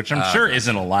truck, which I'm sure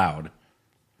isn't allowed.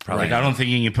 Probably Like I don't think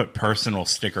you can put personal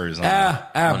stickers on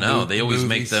Oh no, they always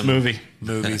make a them movie,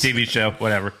 Movies. TV show,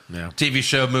 whatever. Yeah. TV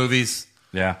show movies.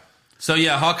 Yeah. So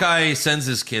yeah, Hawkeye sends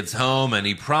his kids home, and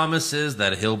he promises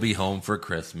that he'll be home for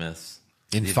Christmas.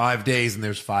 In 5 days, and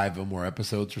there's 5 or more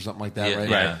episodes or something like that, Yeah, right?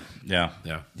 yeah. Right. Yeah.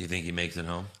 Yeah. Do you think he makes it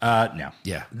home? No.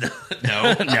 Yeah.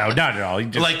 No. No, not at all. He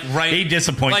just, he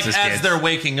disappoints like his as kids they're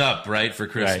waking up, right, for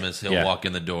Christmas, he'll Yeah. walk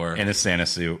in the door. in a Santa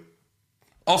suit.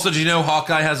 Also, do you know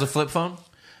Hawkeye has a flip phone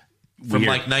from Weird.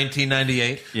 like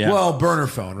 1998? Yeah. Well, burner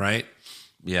phone, right?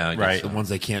 Yeah, I guess Right. so. The ones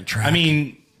they can't track. I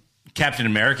mean, Captain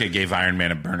America gave Iron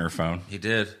Man a burner phone, He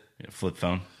did. a flip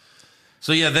phone.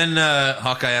 So yeah, then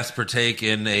Hawkeye has to partake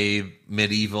in a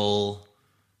medieval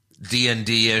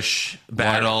D&D-ish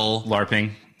battle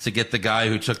LARPing. to get the guy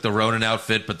who took the Ronin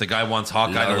outfit, but the guy wants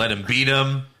Hawkeye to let him beat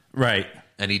him, Right.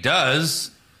 and he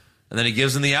does, and then he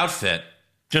gives him the outfit.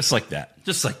 Just like that.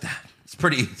 Just like that. It's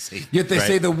pretty easy. Yet they Right.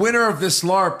 say the winner of this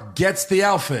LARP gets the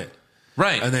outfit,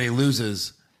 Right. and then he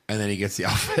loses, and then he gets the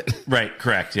outfit Right.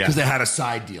 Correct. Yeah. because they had a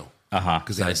side deal.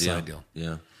 Because they had a Side side deal.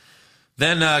 Yeah.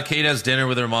 Then Kate has dinner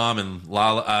with her mom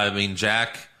and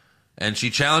Jack, and she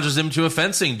challenges him to a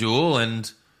fencing duel,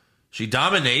 and she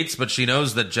dominates, but she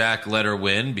knows that Jack let her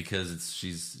win because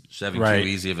she's having Right. too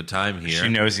easy of a time here. She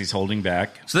knows he's holding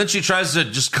back. So then she tries to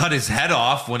just cut his head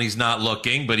off when he's not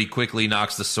looking, but he quickly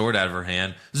knocks the sword out of her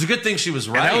hand. It's a good thing she was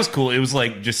right. And that was cool. It was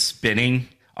like just spinning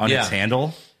on Yeah. its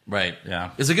handle. Right.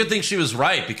 Yeah. It's a good thing she was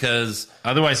right because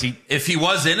Otherwise, if he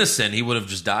was innocent, he would have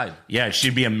just died.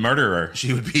 she'd be a murderer.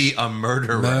 She would be a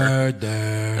murderer. Murder.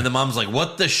 And the mom's like,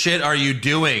 "What the shit are you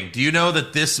doing? Do you know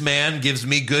that this man gives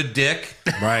me good dick?"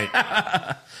 Right.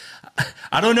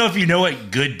 I don't know if you know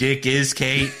what good dick is,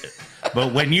 Kate,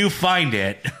 but when you find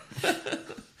it,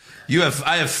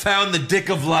 I have found the dick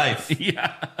of life.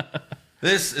 yeah.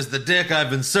 This is the dick I've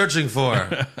been searching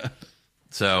for.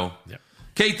 So,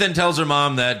 Kate then tells her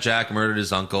mom that Jack murdered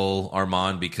his uncle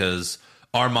Armand because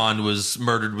Armand was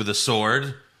murdered with a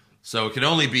sword. So it can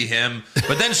only be him.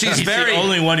 But then she's He's the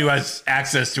only one who has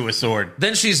access to a sword.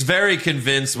 Then she's very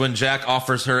convinced when Jack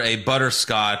offers her a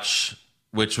butterscotch,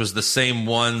 which was the same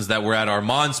ones that were at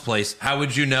Armand's place. How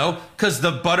would you know? Because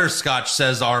the butterscotch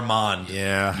says Armand.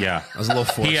 Yeah. Yeah. That was a little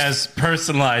forced. He has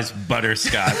personalized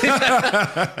butterscotch.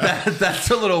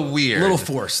 That's a little weird. a little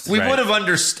forced. We Right. would have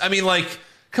understood. I mean, like,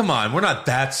 come on, we're not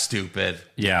that stupid.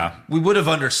 Yeah. We would have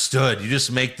understood. You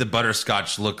just make the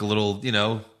butterscotch look a little,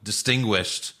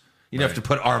 distinguished. You don't have to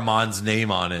put Armand's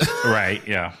name on it. Right.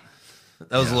 Yeah.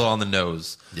 That was a little on the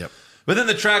nose. Yep. But then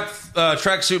the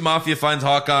tracksuit mafia finds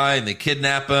Hawkeye and they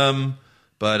kidnap him.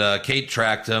 But Kate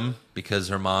tracked him because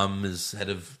her mom is head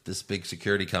of this big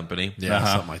security company. Yeah,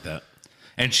 something like that.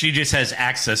 And she just has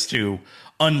access to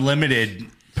unlimited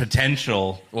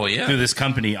potential through this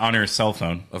company on her cell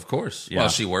phone. Of course. Yeah. Well,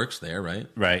 she works there, right?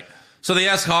 Right. So they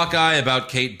ask Hawkeye about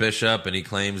Kate Bishop, and he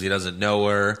claims he doesn't know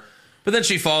her. But then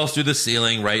she falls through the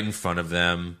ceiling right in front of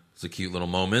them. It's a cute little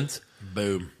moment.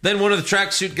 Boom. Then one of the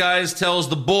tracksuit guys tells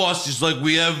the boss, he's like,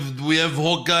 we have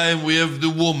Hawkeye and we have the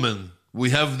woman.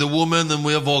 We have the woman and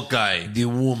we have Hawkeye. The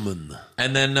woman.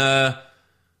 And then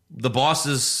the boss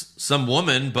is some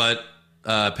woman, but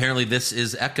apparently this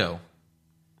is Echo,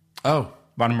 Oh,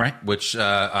 Bottom right. which,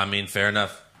 I mean, fair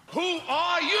enough. Who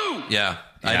are you? Yeah.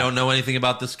 I don't know anything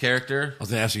about this character. I was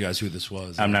going to ask you guys who this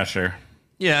was. I'm not sure.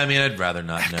 Yeah, I mean, I'd rather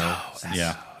not know.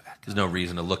 Yeah. There's no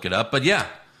reason to look it up. But yeah,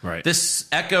 Right. this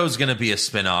Echo is going to be a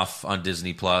spinoff on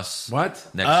Disney Plus. What?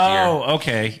 Next year. Oh,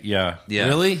 okay. Yeah. Yeah.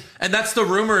 Really? And that's the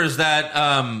rumor is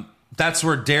that that's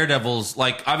where Daredevil's,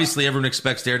 like, obviously everyone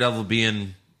expects Daredevil to be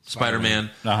in Spider-Man,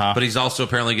 but he's also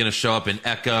apparently going to show up in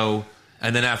Echo.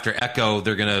 And then after Echo,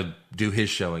 they're going to do his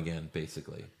show again,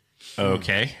 basically.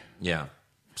 Okay. Yeah.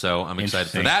 So I'm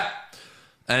excited for Interesting. that.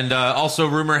 And also,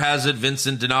 rumor has it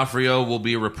Vincent D'Onofrio will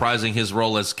be reprising his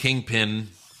role as Kingpin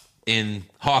in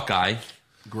Hawkeye.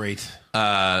 Great.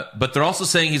 But they're also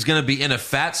saying he's going to be in a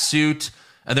fat suit,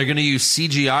 and they're going to use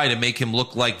CGI to make him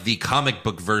look like the comic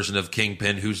book version of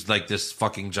Kingpin, who's like this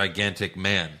fucking gigantic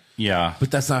man. Yeah.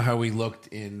 But that's not how he looked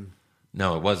in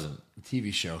No, it wasn't. the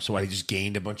TV show. So he just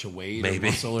gained a bunch of weight Maybe.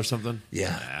 or muscle or something?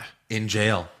 Yeah. In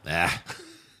jail. Nah.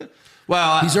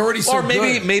 Well, He's already so or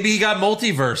maybe good. maybe he got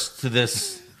multiverse to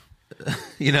this.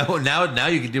 You know, now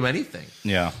you can do anything.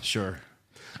 Yeah. Sure.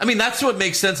 I mean, that's what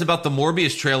makes sense about the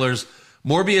Morbius trailers.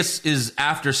 Morbius is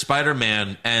after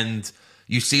Spider-Man, and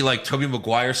you see like Tobey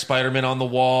Maguire's Spider-Man on the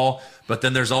wall, but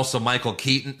then there's also Michael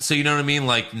Keaton. So you know what I mean?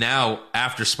 Like now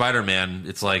after Spider-Man,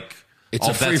 it's like It's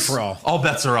a free-for-all. All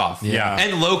bets are off. Yeah.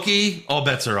 And Loki, all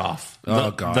bets are off.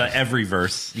 Oh, God. The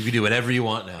Everyverse. You can do whatever you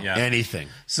want now. Yeah. Anything.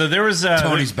 So there was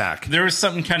Tony's back. There was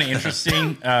something kind of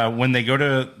interesting when they go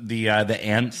to the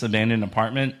aunt's abandoned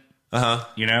apartment.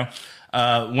 You know,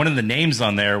 one of the names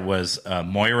on there was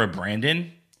Moira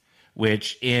Brandon,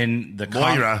 which in the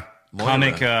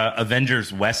comic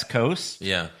Avengers West Coast.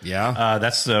 Yeah. Yeah.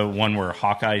 That's the one where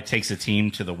Hawkeye takes a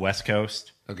team to the West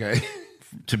Coast Okay.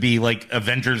 to be like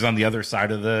Avengers on the other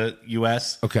side of the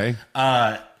U.S. Okay.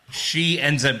 She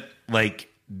ends up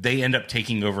they end up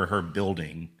taking over her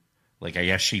building. Like, I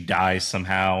guess she dies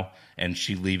somehow and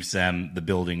she leaves them the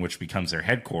building, which becomes their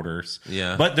headquarters.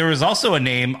 Yeah. But there was also a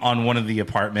name on one of the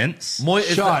apartments.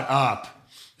 Shut up.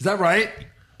 Is that right?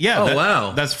 Yeah. Oh,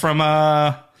 wow. That's from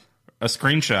a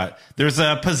screenshot. There's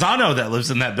a Pisano that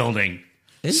lives in that building.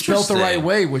 Spelled the right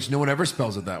way, which no one ever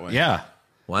spells it that way. Yeah.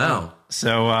 Wow.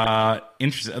 So,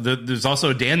 interesting. There's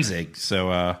also a Danzig.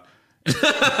 So,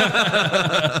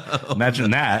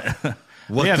 imagine that.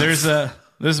 Yeah, there's a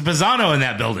Pisano in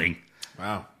that building.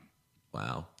 Wow.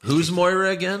 Wow. Who's Moira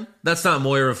again? That's not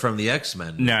Moira from the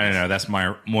X-Men. No. That's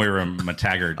Moira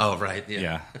McTaggart. Oh, right.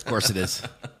 Yeah. Of course it is.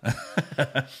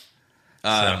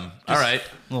 All right.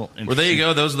 Little Well, there you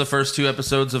go. Those are the first 2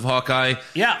 episodes of Hawkeye.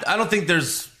 Yeah. I don't think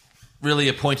there's really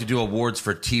a point to do awards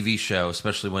for a TV show,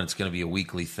 especially when it's going to be a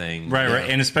weekly thing. Right. Yeah.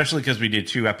 And especially because we did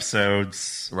 2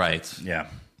 episodes. Right. Yeah.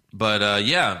 But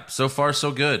yeah, so far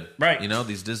so good. Right. You know,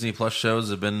 these Disney Plus shows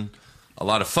have been a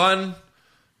lot of fun,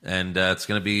 and it's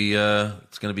going to be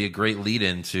a great lead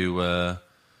into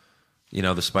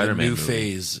the Spider-Man new movie.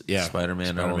 phase. Yeah. Spider-Man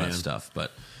and all that Spider-Man. stuff.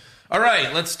 But all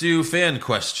right, let's do fan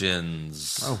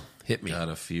questions. Oh, hit me. Got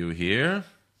a few here.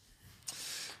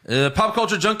 Pop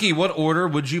Culture Junkie, what order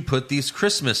would you put these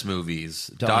Christmas movies?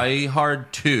 Die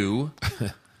Hard 2,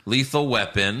 Lethal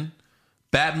Weapon,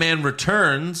 Batman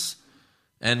Returns,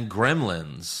 and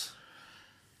Gremlins.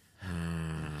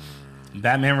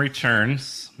 Batman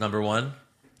Returns, Number 1.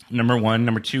 number 1.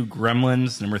 Number 2,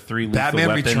 Gremlins. Number 3, Lethal Batman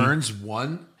Weapon. Returns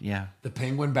 1? Yeah. The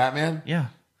Penguin Batman? Yeah.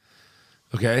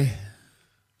 Okay.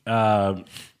 3,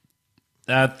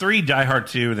 Die Hard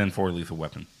 2, then 4, Lethal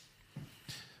Weapon.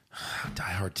 Die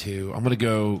Hard 2. I'm going to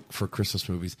go for Christmas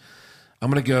movies.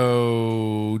 I'm going to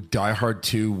go Die Hard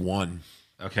 2 1.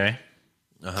 Okay.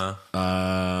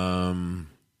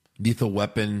 Lethal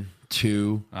Weapon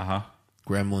 2. Uh-huh.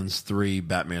 Gremlins 3.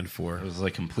 Batman 4. It was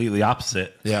like completely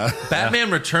opposite. Yeah. Batman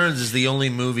Returns is the only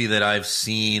movie that I've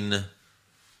seen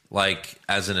like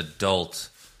as an adult.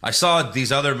 I saw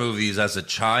these other movies as a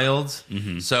child,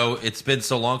 so it's been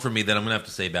so long for me that I'm going to have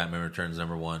to say Batman Returns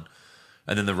number 1.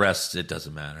 And then the rest, it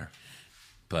doesn't matter.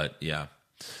 But yeah.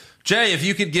 Jay, if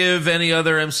you could give any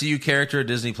other MCU character a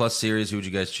Disney Plus series, who would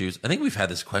you guys choose? I think we've had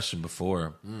this question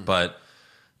before, but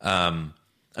I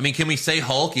mean, can we say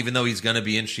Hulk even though he's going to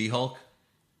be in She-Hulk?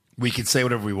 We can say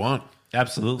whatever we want.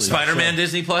 Absolutely. Spider-Man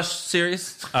Disney Plus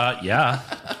series? Yeah.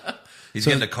 He's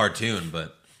getting a cartoon,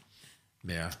 but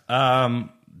Yeah.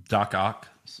 Doc Ock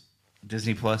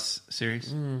Disney Plus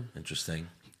series. interesting.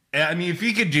 I mean, if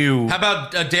you could do How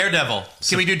about Daredevil?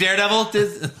 Can we do Daredevil?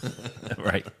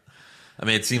 right, I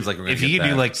mean, it seems like we're going if to you get could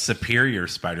do that. like Superior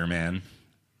Spider-Man,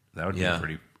 that would Yeah.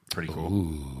 be pretty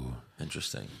cool.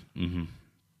 Interesting.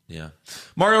 Yeah.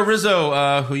 Mario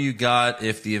Rizzo, who you got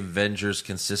if the Avengers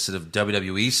consisted of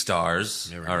WWE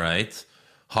stars? All right.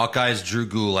 Hawkeye's Drew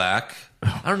Gulak.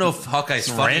 I don't know if Hawkeye's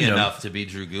funny random. enough to be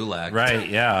Drew Gulak. Right,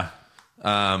 yeah.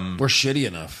 We're shitty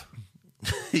enough.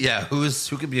 Yeah, who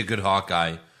could be a good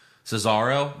Hawkeye?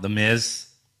 Cesaro? The Miz.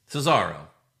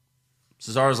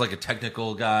 Cesaro's like a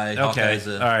technical guy. Okay. Hawkeye's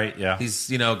All right, yeah. He's,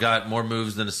 got more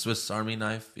moves than a Swiss Army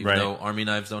knife, even Right. though Army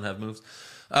knives don't have moves.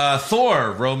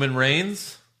 Thor, Roman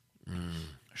Reigns.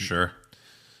 Sure.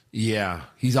 Yeah,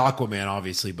 he's Aquaman,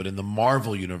 obviously, but in the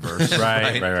Marvel universe,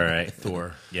 Right.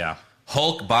 Thor. Yeah.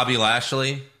 Hulk, Bobby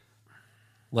Lashley.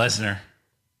 Lesnar.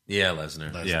 Yeah,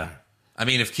 Lesnar. Yeah. I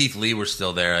mean, if Keith Lee were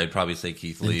still there, I'd probably say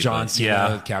Keith Lee. And John but- Cena,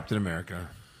 yeah. Captain America.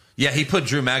 Yeah, he put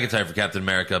Drew McIntyre for Captain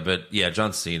America, but yeah,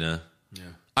 John Cena. Yeah.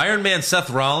 Iron Man, Seth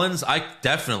Rollins. I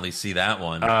definitely see that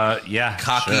one. Yeah.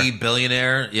 Cocky sure.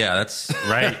 billionaire. Yeah, that's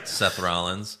Right. Seth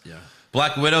Rollins. Yeah.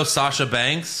 Black Widow, Sasha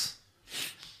Banks.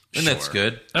 And that's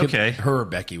good. Okay. Her or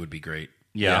Becky would be great.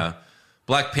 Yeah.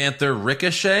 Black Panther,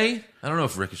 Ricochet. I don't know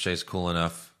if Ricochet's cool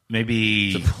enough.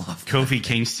 Maybe Kofi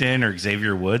Kingston or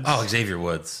Xavier Woods. Oh, Xavier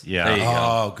Woods. Yeah. There you go.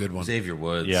 Oh, good one. Xavier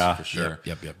Woods. Yeah. For sure.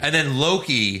 Yep. And then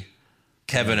Loki,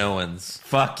 Kevin Owens.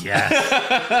 Fuck yes.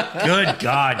 Good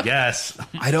God, yes.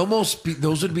 I'd almost be,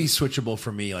 those would be switchable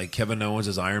for me, like Kevin Owens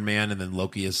as Iron Man and then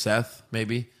Loki as Seth,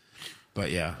 maybe.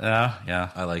 But yeah. Yeah.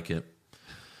 I like it.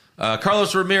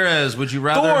 Carlos Ramirez, would you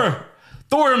rather?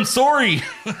 Thor, I'm sorry.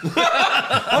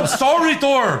 I'm sorry,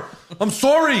 Thor. I'm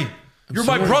sorry. You're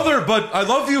my brother, but I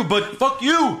love you, but fuck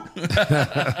you.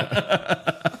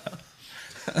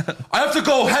 I have to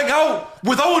go hang out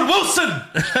with Owen Wilson.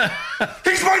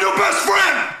 He's my new best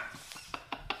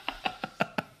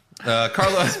friend.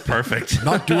 Carlos Perfect.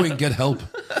 Not doing get help.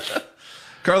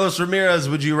 Carlos Ramirez,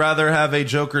 would you rather have a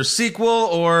Joker sequel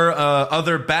or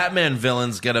other Batman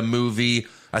villains get a movie?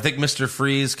 I think Mr.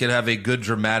 Freeze could have a good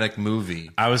dramatic movie.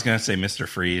 I was going to say Mr.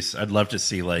 Freeze. I'd love to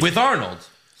see, like... With Arnold.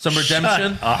 Some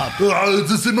redemption.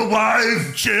 To see my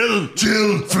wife. Chill.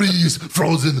 Freeze,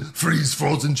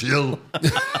 frozen, chill.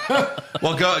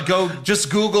 Well, go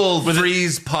just Google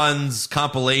Freeze puns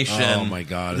compilation. Oh, my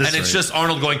God. And it's just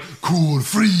Arnold going, Cool,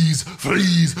 freeze,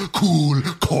 cool,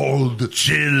 cold,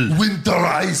 chill. Winter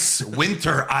ice.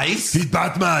 winter ice? He's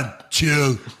Batman.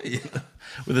 Chill.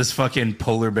 with his fucking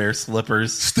polar bear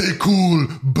slippers. Stay cool,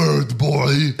 bird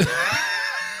boy.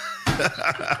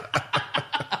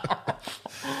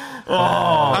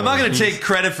 I'm not going to take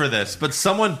credit for this, but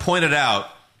someone pointed out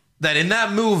that in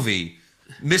that movie,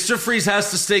 Mr. Freeze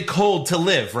has to stay cold to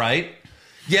live, right?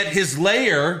 Yet his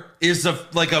lair is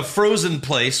like a frozen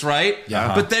place, right?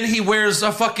 Yeah. But then he wears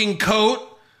a fucking coat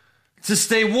to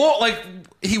stay warm. Like,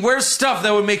 he wears stuff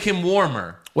that would make him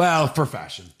warmer. Well, for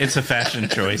fashion. It's a fashion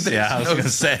choice. Yeah, I was going to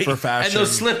say. For fashion. And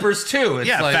those slippers, too. It's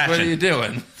Yeah, like, what fashion. are you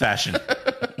doing? Fashion.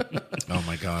 Oh,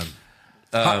 my God.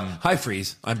 Hi,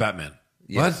 Freeze. I'm Batman.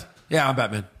 What? Yeah, I'm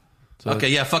Batman. So, Okay,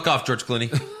 yeah, fuck off, George Clooney.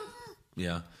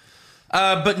 Yeah.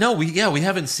 But no, we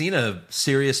haven't seen a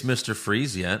serious Mr.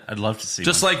 Freeze yet. I'd love to see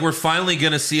Just one. like we're finally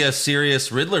going to see a serious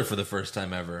Riddler for the first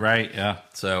time ever. Right, yeah.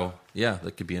 So, yeah,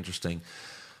 that could be interesting.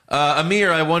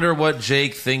 Amir, I wonder what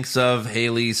Jake thinks of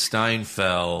Haley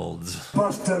Steinfeld.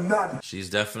 She's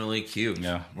definitely cute.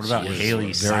 Yeah. What about She is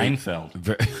Haley very- Seinfeld?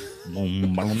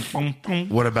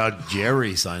 What about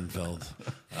Jerry Seinfeld?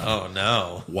 Oh,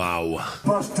 no. Wow.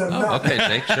 Oh, okay,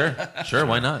 Jake, sure. Sure,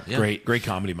 why not? Yeah. Great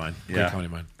comedy mind. Great Yeah. comedy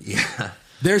mind. Yeah.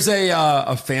 There's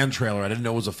a fan trailer. I didn't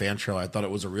know it was a fan trailer. I thought it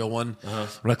was a real one.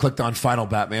 When I clicked on Final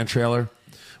Batman trailer,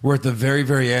 where at the very,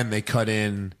 very end they cut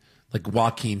in like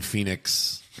Joaquin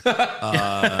Phoenix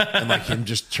and like him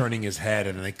just turning his head,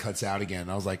 and then it cuts out again.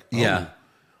 I was like, oh, Yeah.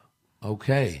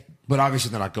 okay. But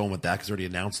obviously they're not going with that because they already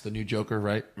announced the new Joker,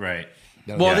 right? Right.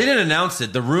 Well, they didn't announce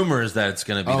it. The rumor is that it's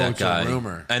going to be Oh, that it's a guy.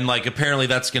 rumor. And like apparently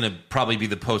that's going to probably be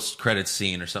the post-credit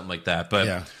scene or something like that. But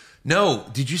Yeah. no,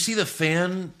 did you see the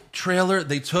fan trailer?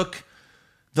 They took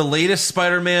the latest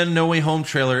Spider-Man No Way Home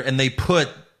trailer and they put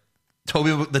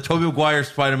the Tobey Maguire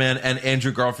Spider-Man and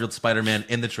Andrew Garfield Spider-Man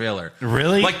in the trailer.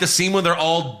 Really? Like the scene when they're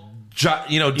all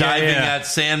diving yeah. at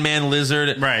Sandman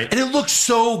Lizard. Right. And it looks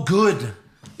so good.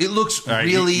 It looks All right,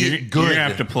 really you're good. You're going to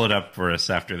have to pull it up for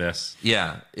us after this.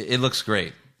 Yeah, it looks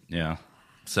great. Yeah.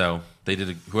 So they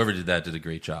whoever did that did a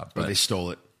great job. But But they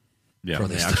stole it Yeah. from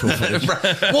the actual footage.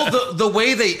 well, the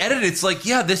way they edit it's like,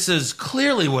 yeah, this is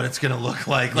clearly what it's going to look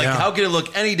like. Like, Yeah. how can it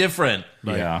look any different?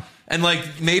 Yeah. And like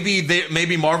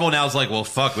maybe Marvel now is like, well,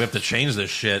 fuck, we have to change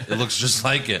this shit. It looks just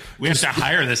like it. We have to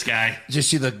hire this guy. Did you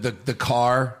see the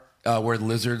car where the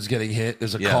lizard's getting hit.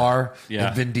 There's a Yeah. car, Yeah.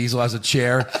 and Vin Diesel has a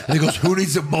chair. And he goes, "Who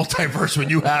needs a multiverse when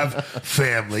you have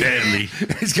family?"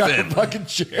 He's got a fucking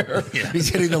chair. He's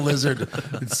hitting the lizard.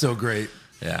 It's so great.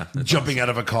 Yeah. Jumping out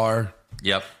of a car.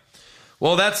 Yep.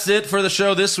 Well, that's it for the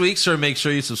show this week, so make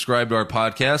sure you subscribe to our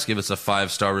podcast. Give us a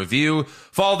 5-star review.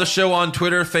 Follow the show on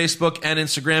Twitter, Facebook, and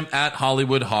Instagram at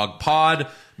Hollywood Hog Pod.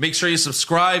 Make sure you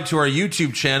subscribe to our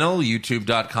YouTube channel,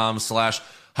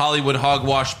 youtube.com/Hollywood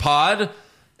Hogwash Pod.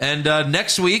 And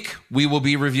next week, we will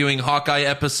be reviewing Hawkeye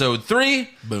Episode 3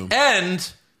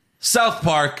 and South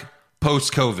Park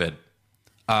post-COVID.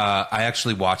 I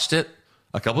actually watched it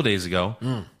a couple days ago,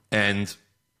 and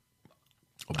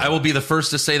I will be the first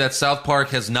to say that South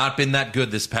Park has not been that good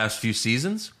this past few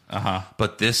seasons.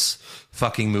 But this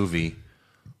fucking movie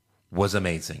was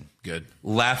amazing. Good.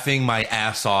 Laughing my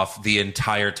ass off the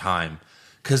entire time.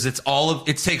 Because it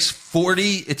takes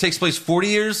place 40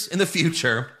 years in the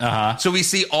future. So we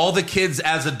see all the kids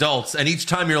as adults, and each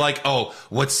time you're like, oh,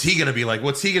 what's he gonna be like?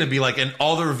 What's he gonna be like? And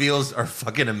all the reveals are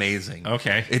fucking amazing.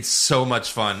 Okay. It's so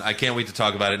much fun. I can't wait to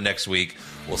talk about it next week.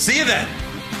 We'll see you then.